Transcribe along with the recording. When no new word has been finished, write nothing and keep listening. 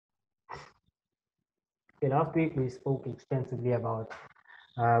Okay, last week we spoke extensively about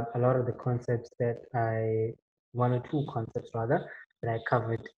a lot of the concepts one or two concepts rather, that I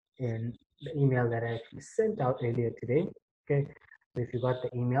covered in the email that I actually sent out earlier today. Okay, so if you got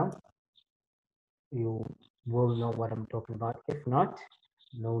the email, you will know what I'm talking about. If not,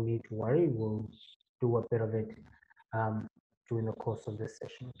 no need to worry. We'll do a bit of it um, during the course of this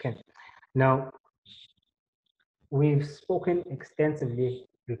session. Okay, now we've spoken extensively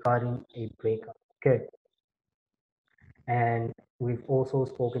regarding a breakup. Okay, and we've also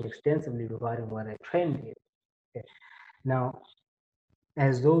spoken extensively regarding what a trend is. Okay. Now,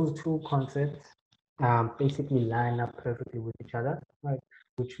 as those two concepts basically line up perfectly with each other, right?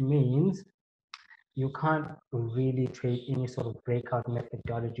 Which means you can't really trade any sort of breakout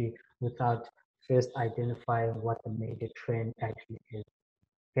methodology without first identifying what the major trend actually is.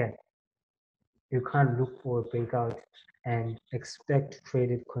 Okay. You can't look for a breakout and expect to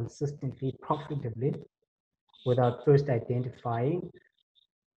trade it consistently, profitably, without first identifying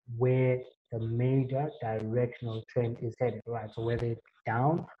where the major directional trend is headed, right? So whether it's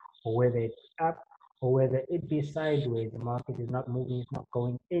down or whether it's up or whether it be sideways, the market is not moving, it's not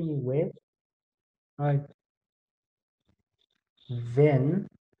going anywhere, right? Then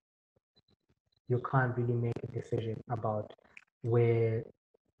you can't really make a decision about where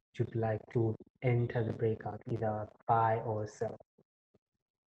you'd like to enter the breakout, either buy or sell.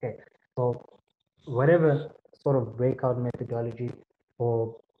 Okay, so whatever sort of breakout methodology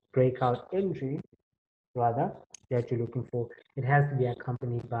or breakout entry rather that you're looking for, it has to be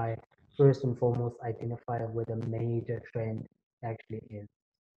accompanied by first and foremost identifying where the major trend actually is.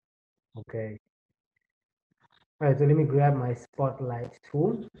 Okay. All right, so let me grab my spotlight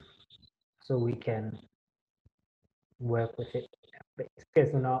tool so we can work with it.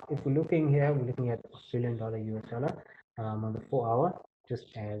 Okay, so now if we're looking here, we're looking at Australian dollar, US dollar on the 4 hour, just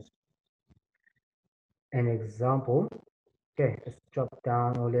as an example. Okay, let's drop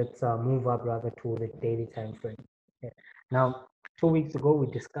down or let's move up rather to the daily time frame. Okay. Now, 2 weeks ago, we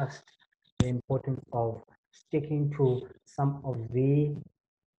discussed the importance of sticking to some of the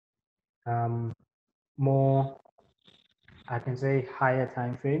more, I can say, higher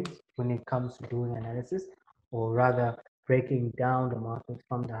time frames when it comes to doing analysis, or rather breaking down the markets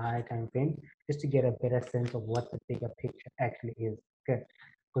from the higher time frames, just to get a better sense of what the bigger picture actually is. Okay,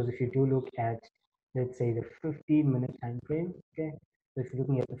 because if you do look at, let's say, the 15-minute time frame, okay, so if you're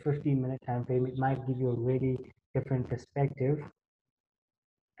looking at the 15-minute time frame, it might give you a really different perspective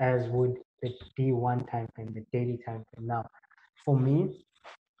as would the D1 time frame, the daily time frame. Now, for me,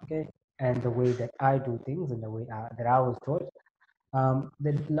 okay, and the way that I do things and the way that I was taught,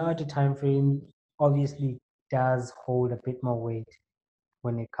 the larger time frame obviously does hold a bit more weight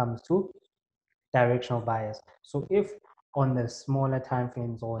when it comes to directional bias. So if on the smaller time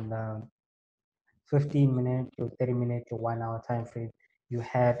frames, on the 15-minute to 30-minute to 1 hour time frame, you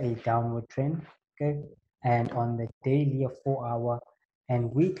have a downward trend, okay, and on the daily or 4 hour and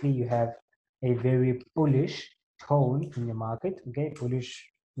weekly, you have a very bullish tone in the market, okay, bullish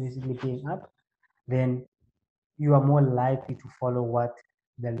basically being up, then you are more likely to follow what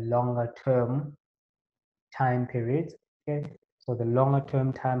the longer term time periods. Okay, so the longer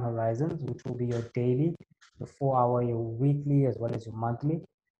term time horizons, which will be your daily, your 4 hour, your weekly, as well as your monthly,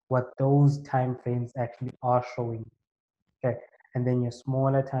 what those time frames actually are showing. Okay, and then your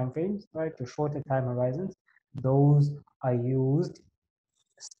smaller time frames, right, your shorter time horizons, those are used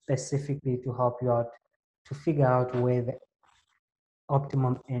specifically to help you out to figure out where the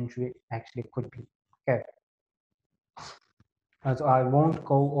optimum entry actually could be. Okay. So I won't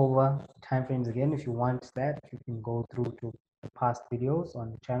go over timeframes again. If you want that, you can go through to the past videos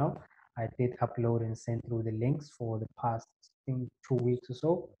on the channel. I did upload and send through the links for the past, I think, 2 weeks or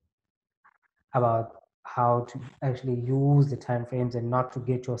so about how to actually use the timeframes and not to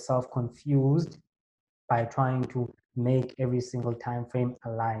get yourself confused by trying to make every single time frame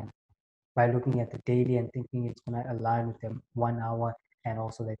align by looking at the daily and thinking it's going to align with the 1 hour and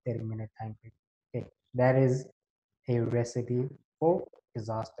also the 30-minute time frame. Okay, that is a recipe for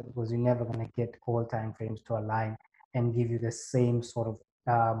disaster because you're never going to get all time frames to align and give you the same sort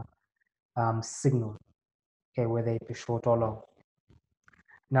of signal, okay, whether it be short or long.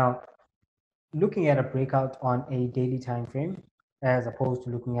 Now, looking at a breakout on a daily time frame as opposed to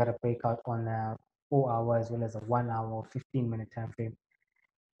looking at a breakout on a 4 hour as well as a 1 hour or 15-minute time frame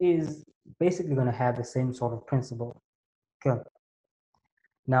is basically going to have the same sort of principle. Okay.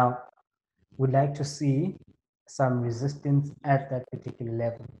 Now, we'd like to see some resistance at that particular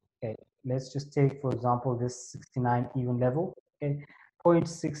level. Okay, let's just take, for example, this 69 even level. Okay,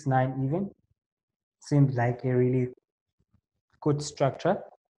 0.69 even seems like a really good structure.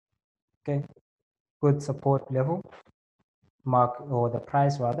 Okay, good support level, mark or the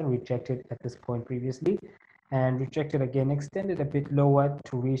price rather rejected at this point previously, and rejected again, extended a bit lower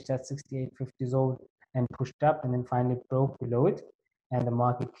to reach that 68.50 zone and pushed up, and then finally broke below it, and the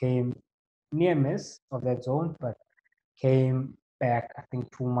market came near miss of that zone, but came back, I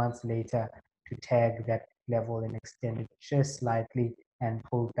think 2 months later, to tag that level and extended just slightly and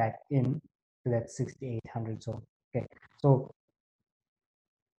pulled back in to that 6,800 zone. Okay, so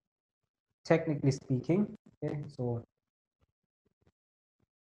technically speaking, okay, so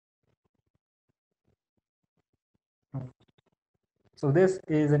this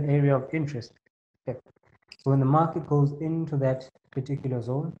is an area of interest. Okay, so when the market goes into that particular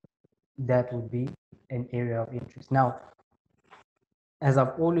zone, that would be an area of interest. Now, as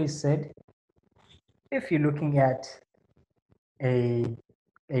I've always said, if you're looking at a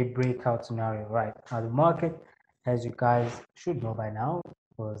breakout scenario, right? Now the market, as you guys should know by now,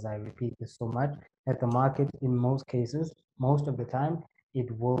 because I repeat this so much, that the market in most cases, most of the time, it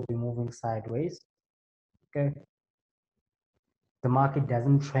will be moving sideways. Okay. The market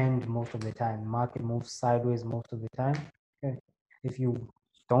doesn't trend most of the time. The market moves sideways most of the time. Okay. If you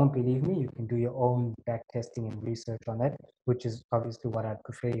don't believe me, you can do your own back testing and research on that, which is obviously what I'd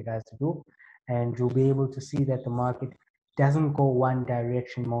prefer you guys to do. And you'll be able to see that the market doesn't go one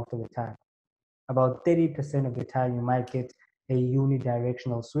direction most of the time. About 30% of the time, you might get a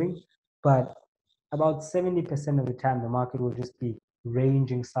unidirectional swing, but about 70% of the time, the market will just be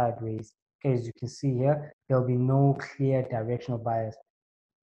ranging sideways. Okay, as you can see here, there'll be no clear directional bias.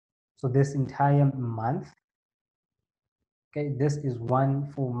 So this entire month, okay, this is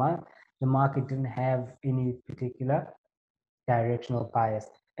one full month, the market didn't have any particular directional bias,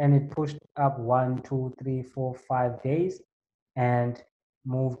 and it pushed up 1, 2, 3, 4, 5 days and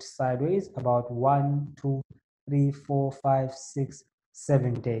moved sideways about 1, 2, 3, 4, 5, 6,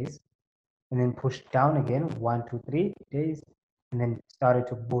 7 days, and then pushed down again 1, 2, 3 days, and then started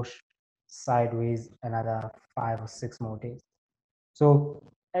to push sideways another 5 or 6 more days. So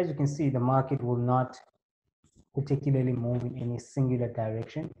as you can see, the market will not particularly move in any singular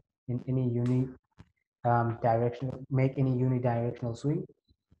direction, in any direction, make any unidirectional swing.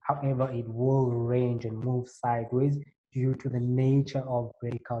 However, it will range and move sideways due to the nature of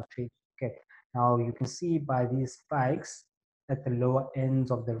breakout trade. Okay, now you can see by these spikes at the lower ends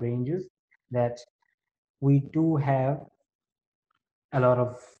of the ranges that we do have a lot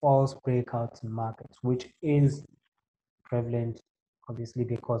of false breakouts in markets, which is prevalent obviously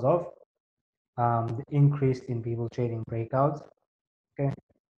because of the increase in people trading breakouts. Okay,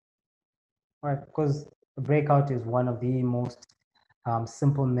 all right, because the breakout is one of the most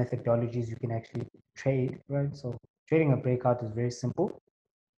simple methodologies you can actually trade, right? So trading a breakout is very simple.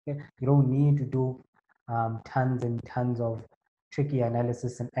 Okay? You don't need to do tons and tons of tricky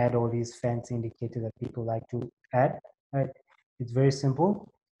analysis and add all these fancy indicators that people like to add, right? It's very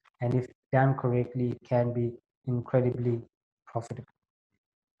simple, and if done correctly, it can be incredibly profitable.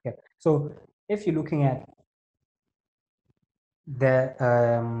 Okay, so if you're looking at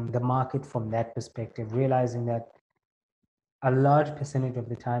the market from that perspective, realizing that a large percentage of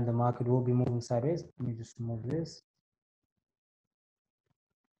the time the market will be moving sideways. Let me just remove this.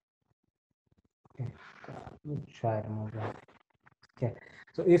 Okay, let me try to move that. Okay,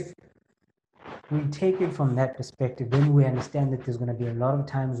 so if we take it from that perspective, then we understand that there's going to be a lot of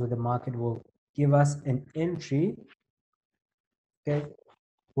times where the market will give us an entry, okay,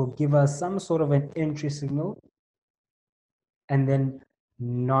 will give us some sort of an entry signal, and then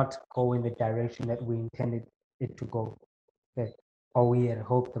not go in the direction that we intended it to go, okay, or we had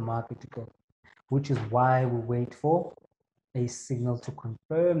hoped the market to go, which is why we wait for a signal to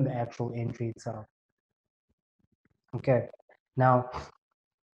confirm the actual entry itself. Okay, now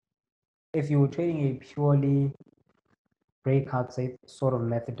if you were trading a purely breakout sort of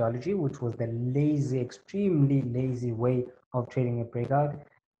methodology, which was the lazy, extremely lazy way of trading a breakout,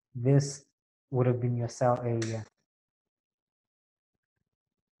 this would have been your sell area.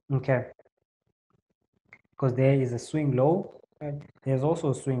 Okay, because there is a swing low, right? There's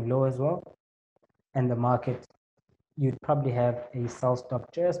also a swing low as well, and the market, you'd probably have a sell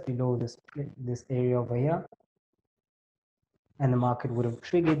stop just below this area over here, and the market would have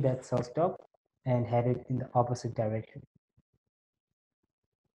triggered that sell stop and headed in the opposite direction,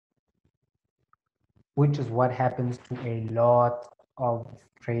 which is what happens to a lot of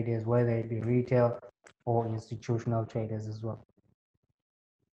traders, whether it be retail or institutional traders as well.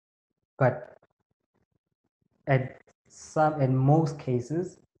 But in most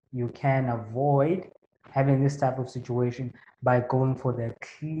cases, you can avoid having this type of situation by going for the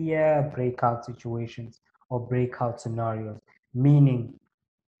clear breakout situations or breakout scenarios, meaning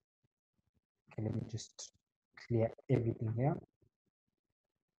Okay, let me just clear everything here.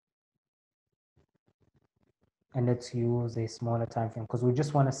 And let's use a smaller time frame because we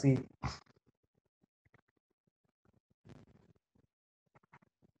just want to see.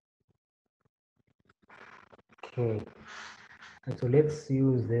 Okay, and so let's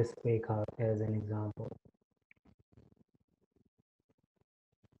use this breakout as an example.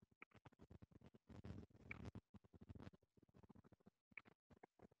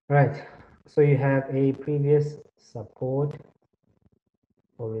 Right, so you have a previous support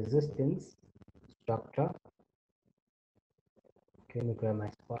or resistance structure. Okay, let me grab my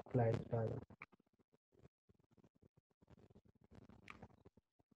spotlight.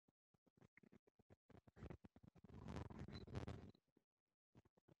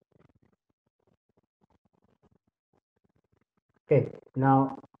 Okay,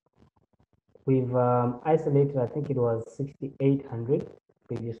 now we've isolated, I think it was 6,800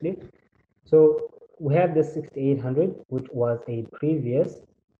 previously. So we have the 6,800, which was a previous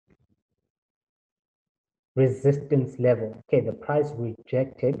resistance level. Okay, the price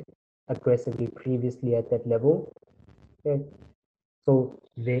rejected aggressively previously at that level. Okay, so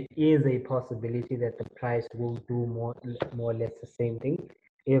there is a possibility that the price will do more or less the same thing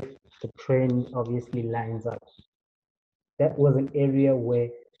if the trend obviously lines up. That was an area where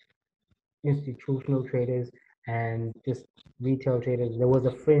institutional traders and just retail traders, there was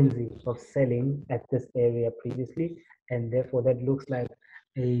a frenzy of selling at this area previously, and therefore that looks like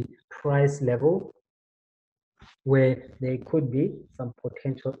a price level where there could be some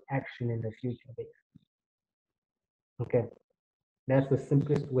potential action in the future. Okay, that's the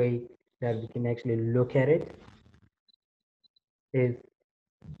simplest way that we can actually look at it, is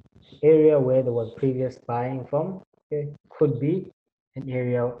area where there was previous buying from, okay, could be an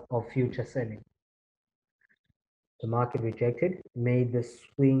area of future selling. The market rejected, made the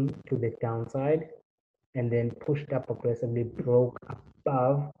swing to the downside, and then pushed up aggressively, broke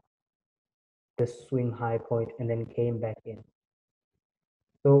above the swing high point, and then came back in.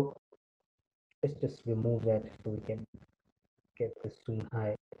 So let's just remove that so we can get the swing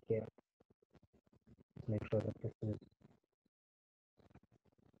high here. Make sure that this is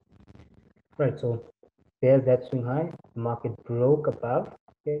right. So there's that swing high. The market broke above,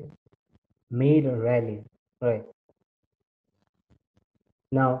 okay, made a rally, right?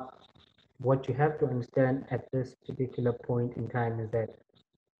 Now, what you have to understand at this particular point in time is that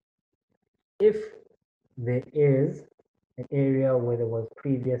if there is an area where there was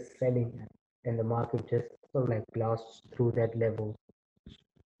previous selling and the market just sort of like blasts through that level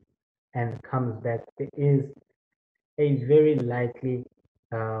and comes back, there is a very likely,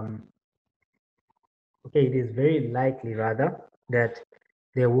 okay, it is very likely rather that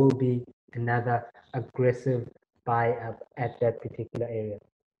there will be another aggressive buy up at that particular area.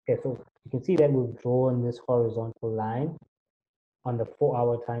 Okay, so you can see that we've drawn this horizontal line on the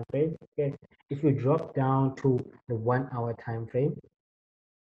 4-hour time frame. Okay, if we drop down to the 1-hour time frame,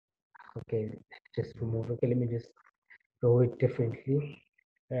 okay, just remove. Okay, let me just draw it differently.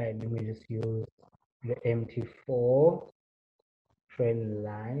 All right, let me just use the MT4 trend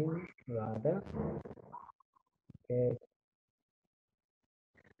line rather. Okay,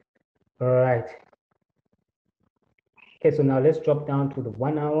 all right. Okay, so now let's drop down to the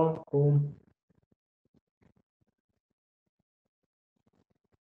 1-hour. Boom.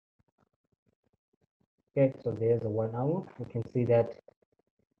 Okay, so there's the 1-hour. You can see that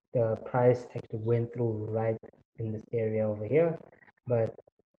the price actually went through right in this area over here. But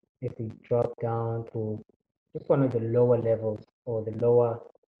if we drop down to just one of the lower levels or the lower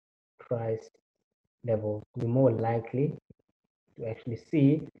price level, we're more likely to actually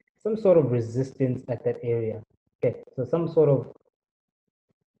see some sort of resistance at that area. Okay, so some sort of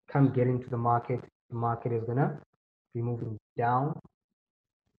come get into the market is gonna be moving down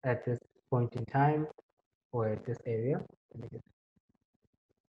at this point in time or at this area. Let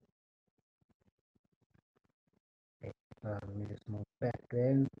me just move back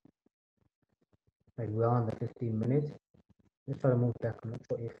then. Like we're on the 15 minutes. Let's try to move back. I'm not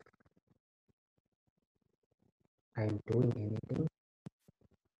sure if I'm doing anything.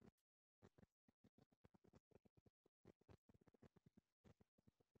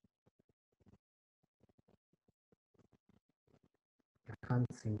 I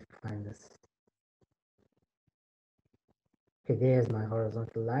can't seem to find this. Okay, there's my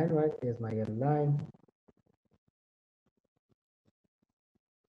horizontal line, right? There's my yellow line.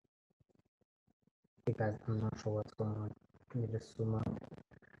 Okay, guys, I'm not sure what's going on. Let me just zoom out.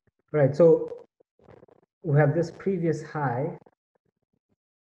 Right, so we have this previous high.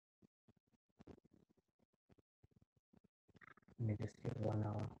 Let me just get 1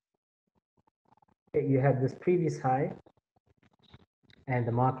 hour. You have this previous high, and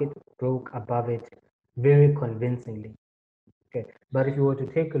the market broke above it very convincingly. Okay, but if you were to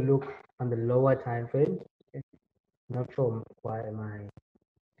take a look on the lower time frame, okay, not sure why my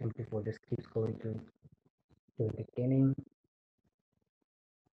MP4 just keeps going to the beginning.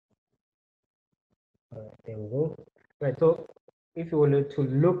 There we go. Right, so if you were to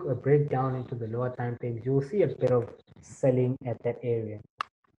look a breakdown into the lower time frames, you'll see a bit of selling at that area.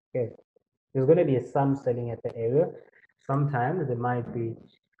 Okay, there's going to be some selling at that area. Sometimes there might be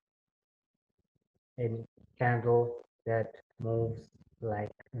a candle that moves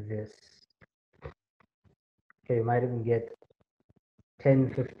like this. Okay, you might even get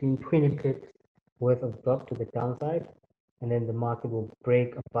 10, 15, 20 pips worth of drop to the downside, and then the market will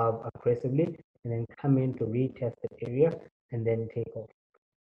break above aggressively and then come in to retest the area and then take off.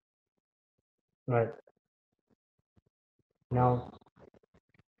 Right. Now,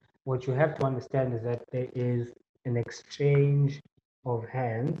 what you have to understand is that there is an exchange of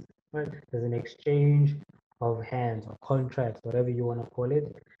hands, right? There's an exchange of hands or contracts, whatever you want to call it,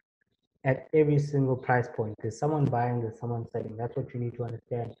 at every single price point. There's someone buying, there's someone selling. That's what you need to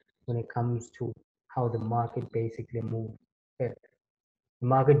understand when it comes to how the market basically moves. Okay. The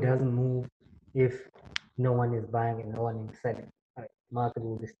market doesn't move if no one is buying and no one is selling. Right. The market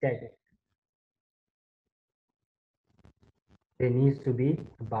will be stagnant. There needs to be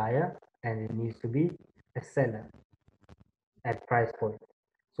a buyer and there needs to be a seller at price point.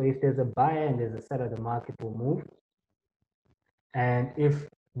 So if there's a buyer and there's a seller, the market will move. And if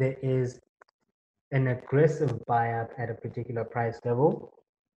there is an aggressive buyer at a particular price level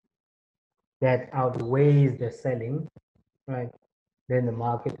that outweighs the selling, right, then the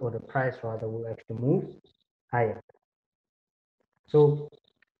market or the price rather will actually move higher. So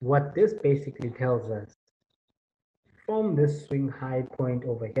what this basically tells us, from this swing high point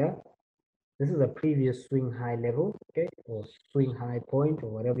over here, this is a previous swing high level, okay, or swing high point, or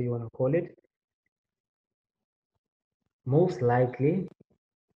whatever you want to call it. Most likely,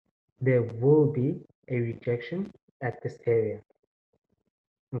 there will be a rejection at this area.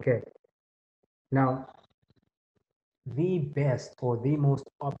 Okay. Now, the best or the most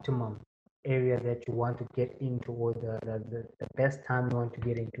optimum area that you want to get into, or the best time you want to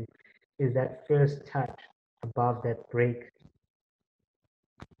get into, is that first touch above that break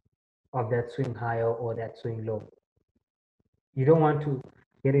of that swing higher or that swing low. You don't want to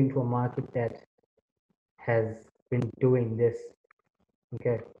get into a market that has been doing this.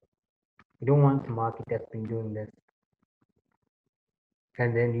 Okay. You don't want the market that's been doing this.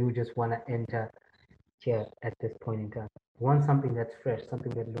 And then you just want to enter here at this point in time. You want something that's fresh,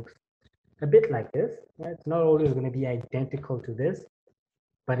 something that looks a bit like this. Right? It's not always going to be identical to this,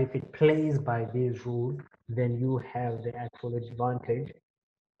 but if it plays by these rules, then you have the actual advantage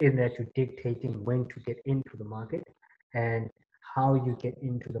in that you're dictating when to get into the market and how you get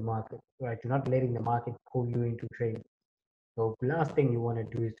into the market. Right? You're not letting the market pull you into trade. So the last thing you want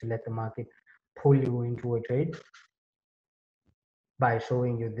to do is to let the market pull you into a trade by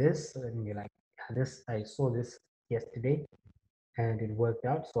showing you this, and you're like, yeah, this, I saw this yesterday and it worked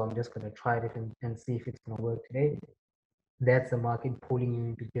out, so I'm just going to try it and see if it's going to work today. That's the market pulling you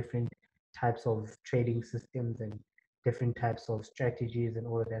into different types of trading systems and different types of strategies and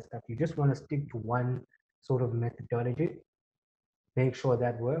all of that stuff. You just want to stick to one sort of methodology, make sure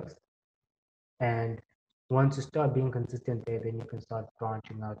that works, and once you start being consistent there, then you can start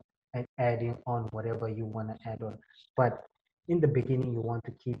branching out and adding on whatever you want to add on. But in the beginning, you want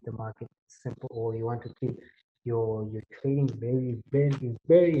to keep the market simple, or you want to keep your trading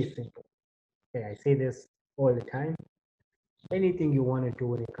very simple. Okay, I say this all the time. Anything you want to do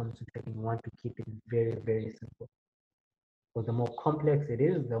when it comes to trading, you want to keep it very simple. So the more complex it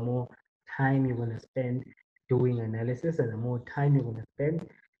is, the more time you're going to spend doing analysis, and the more time you're going to spend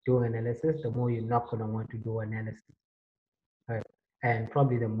doing analysis, the more you're not going to want to do analysis, right? And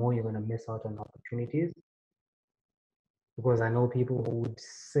probably the more you're going to miss out on opportunities, because I know people who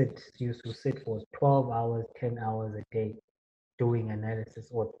used to sit for 12 hours, 10 hours a day doing analysis,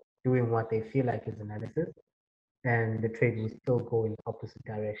 or doing what they feel like is analysis, and the trade will still go in opposite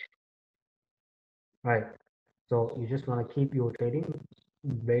direction, right? So you just want to keep your trading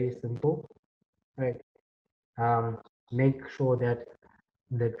very simple, right? Make sure that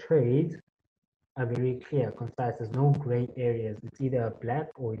the trades are very clear, concise. There's no gray areas. It's either a black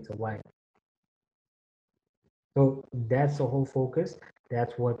or it's a white. So that's the whole focus.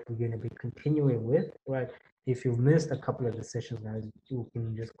 That's what we're going to be continuing with, right? If you've missed a couple of the sessions now, you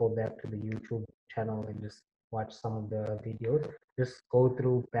can just go back to the YouTube channel and just watch some of the videos. Just go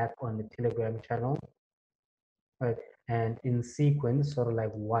through back on the Telegram channel, right? and in sequence, sort of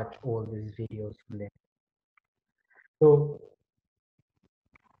like watch all these videos from there. So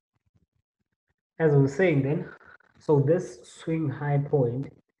as I was saying then, so this swing high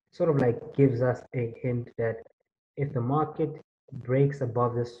point sort of like gives us a hint that if the market breaks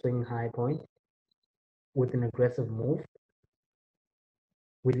above this swing high point with an aggressive move,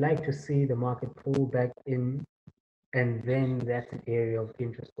 we'd like to see the market pull back in, and then that's an area of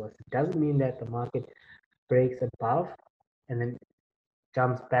interest for us. It doesn't mean that the market breaks above and then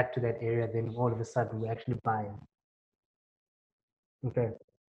jumps back to that area, then all of a sudden we actually buy it. Okay.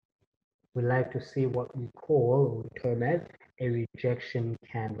 We like to see what we call, or we term as a rejection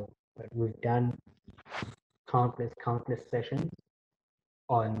candle. But we've done countless sessions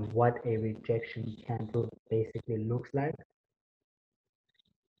on what a rejection candle basically looks like.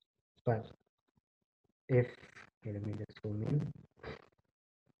 But if, okay, let me just zoom in.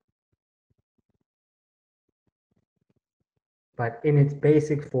 But in its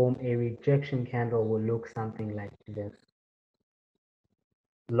basic form, a rejection candle will look something like this.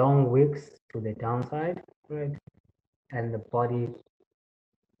 Long wicks to the downside, right? And the body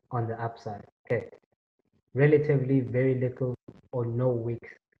on the upside. Okay. Relatively very little or no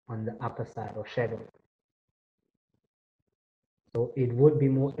wicks on the upper side or shadow. So it would be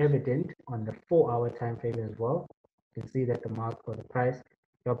more evident on the 4-hour time frame as well. You can see that the market or the price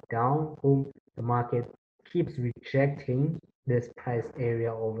dropped down, boom, the market keeps rejecting this price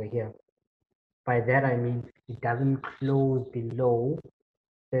area over here. By that I mean it doesn't close below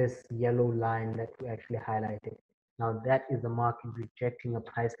this yellow line that we actually highlighted. Now that is the market rejecting a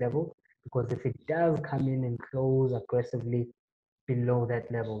price level, because if it does come in and close aggressively below that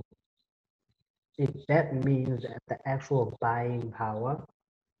level, that means that the actual buying power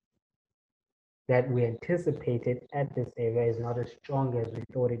that we anticipated at this area is not as strong as we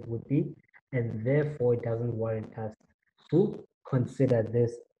thought it would be, and therefore it doesn't warrant us to consider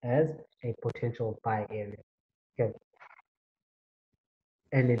this as a potential buy area. Okay.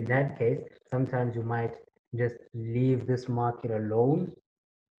 And in that case, sometimes you might just leave this market alone,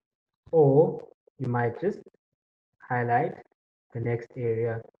 or you might just highlight the next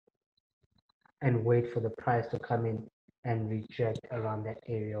area and wait for the price to come in and reject around that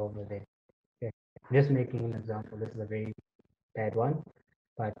area over there. Okay. Just making an example. This is a very bad one,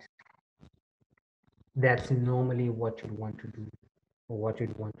 but that's normally what you'd want to do, or what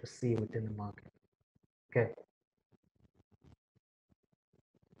you'd want to see within the market. Okay.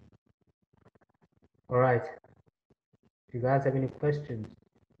 All right. Do you guys have any questions?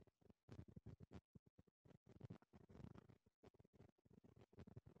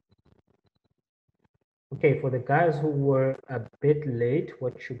 Okay, for the guys who were a bit late,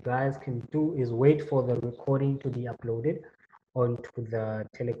 what you guys can do is wait for the recording to be uploaded onto the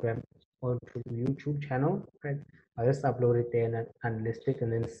Telegram, onto the YouTube channel, right? I just upload it there and unlist it,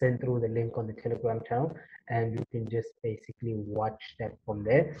 and then send through the link on the Telegram channel, and you can just basically watch that from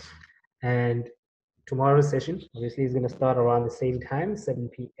there. And tomorrow's session obviously is going to start around the same time, 7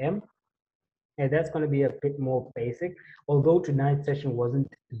 p.m. And that's going to be a bit more basic, although tonight's session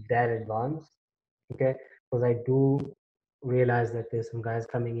wasn't that advanced. Okay, because I do realize that there's some guys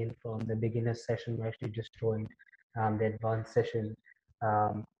coming in from the beginner session who actually just joined the advanced session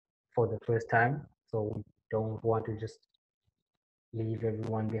for the first time. So we don't want to just leave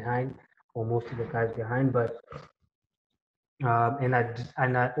everyone behind, or most of the guys behind. But and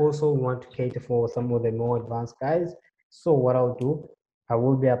I also want to cater for some of the more advanced guys. So what I'll do, I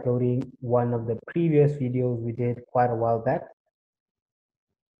will be uploading one of the previous videos we did quite a while back,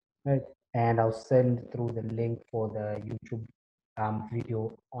 right? And I'll send through the link for the YouTube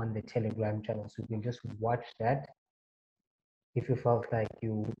video on the Telegram channel, so you can just watch that if you felt like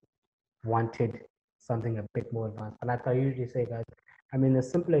you wanted something a bit more advanced. And like I usually say, guys, I mean, the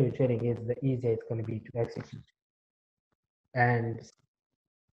simpler your trading is, the easier it's going to be to execute. And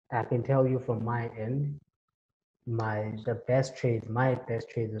I can tell you from my end, my best trades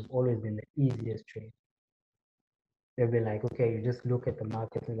have always been the easiest trade. They'll be like, okay, you just look at the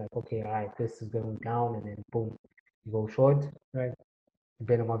market and like, okay, all right, this is going down, and then boom, you go short, right?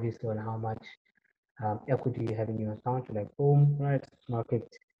 Depending obviously on how much equity you have in your account, you're like, boom, right? Market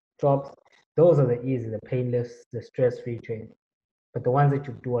drops. Those are the easy, the painless, the stress-free trades. But the ones that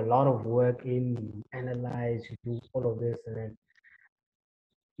you do a lot of work in, you analyze, you do all of this, and then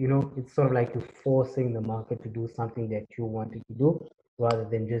it's sort of like you're forcing the market to do something that you wanted to do, rather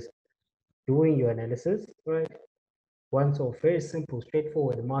than just doing your analysis, right? One, so very simple,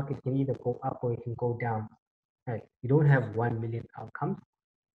 straightforward. The market can either go up or it can go down. Right? You don't have 1 million outcomes.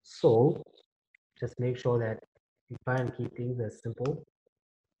 So just make sure that you try and keep things as simple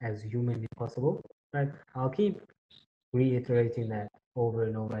as humanly possible. Right? I'll keep reiterating that over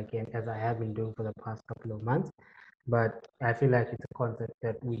and over again, as I have been doing for the past couple of months. But I feel like it's a concept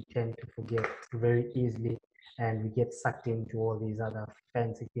that we tend to forget very easily, and we get sucked into all these other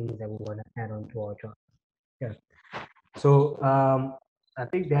fancy things that we want to add on to our job. Yeah. So I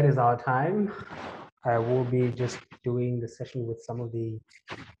think that is our time. I will be just doing the session with some of the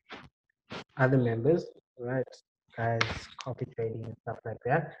other members, right? Guys, copy trading and stuff like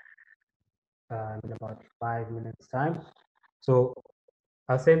that, in about 5 minutes time. So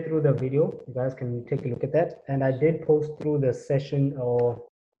I'll send through the video. You guys can take a look at that. And I did post through the session or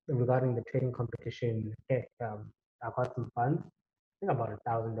regarding the trading competition. Okay, I got some funds. I think about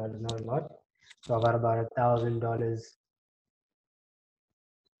 $1,000, not a lot. So I got about $1,000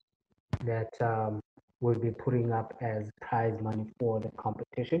 that we'll be putting up as prize money for the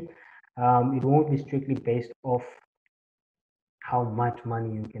competition. It won't be strictly based off how much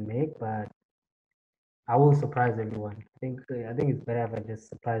money you can make, but I will surprise everyone. I think it's better if I just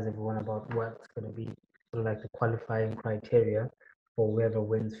surprise everyone about what's going to be sort of like the qualifying criteria for whoever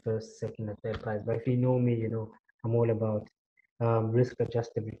wins first, second, or third prize. But if you know me, you know I'm all about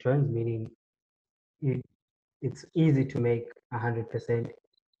risk-adjusted returns, meaning it, it's easy to make 100%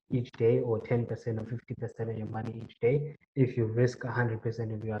 each day or 10% or 50% of your money each day if you risk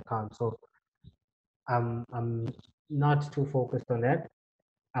 100% of your account. So I'm not too focused on that.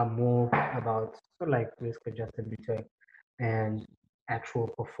 I'm more about sort of like risk-adjusted return and actual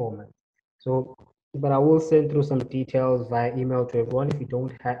performance. So, but I will send through some details via email to everyone.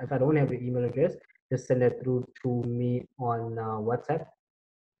 If I don't have your email address, just send it through to me on WhatsApp.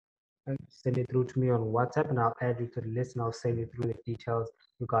 Send it through to me on WhatsApp, and I'll add you to the list, and I'll send you through the details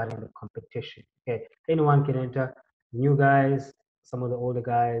regarding the competition. Okay, anyone can enter. New guys, some of the older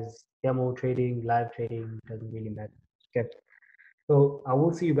guys, demo trading, live trading, doesn't really matter. Okay. So I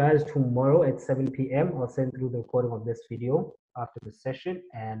will see you guys tomorrow at 7 p.m. I'll send through the recording of this video after the session,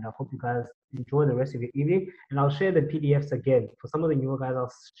 and I hope you guys enjoy the rest of your evening. And I'll share the PDFs again. For some of the newer guys,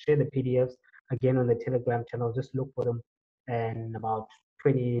 I'll share the PDFs again on the Telegram channel. Just look for them in about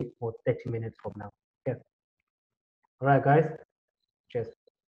 20 or 30 minutes from now. Okay. All right, guys.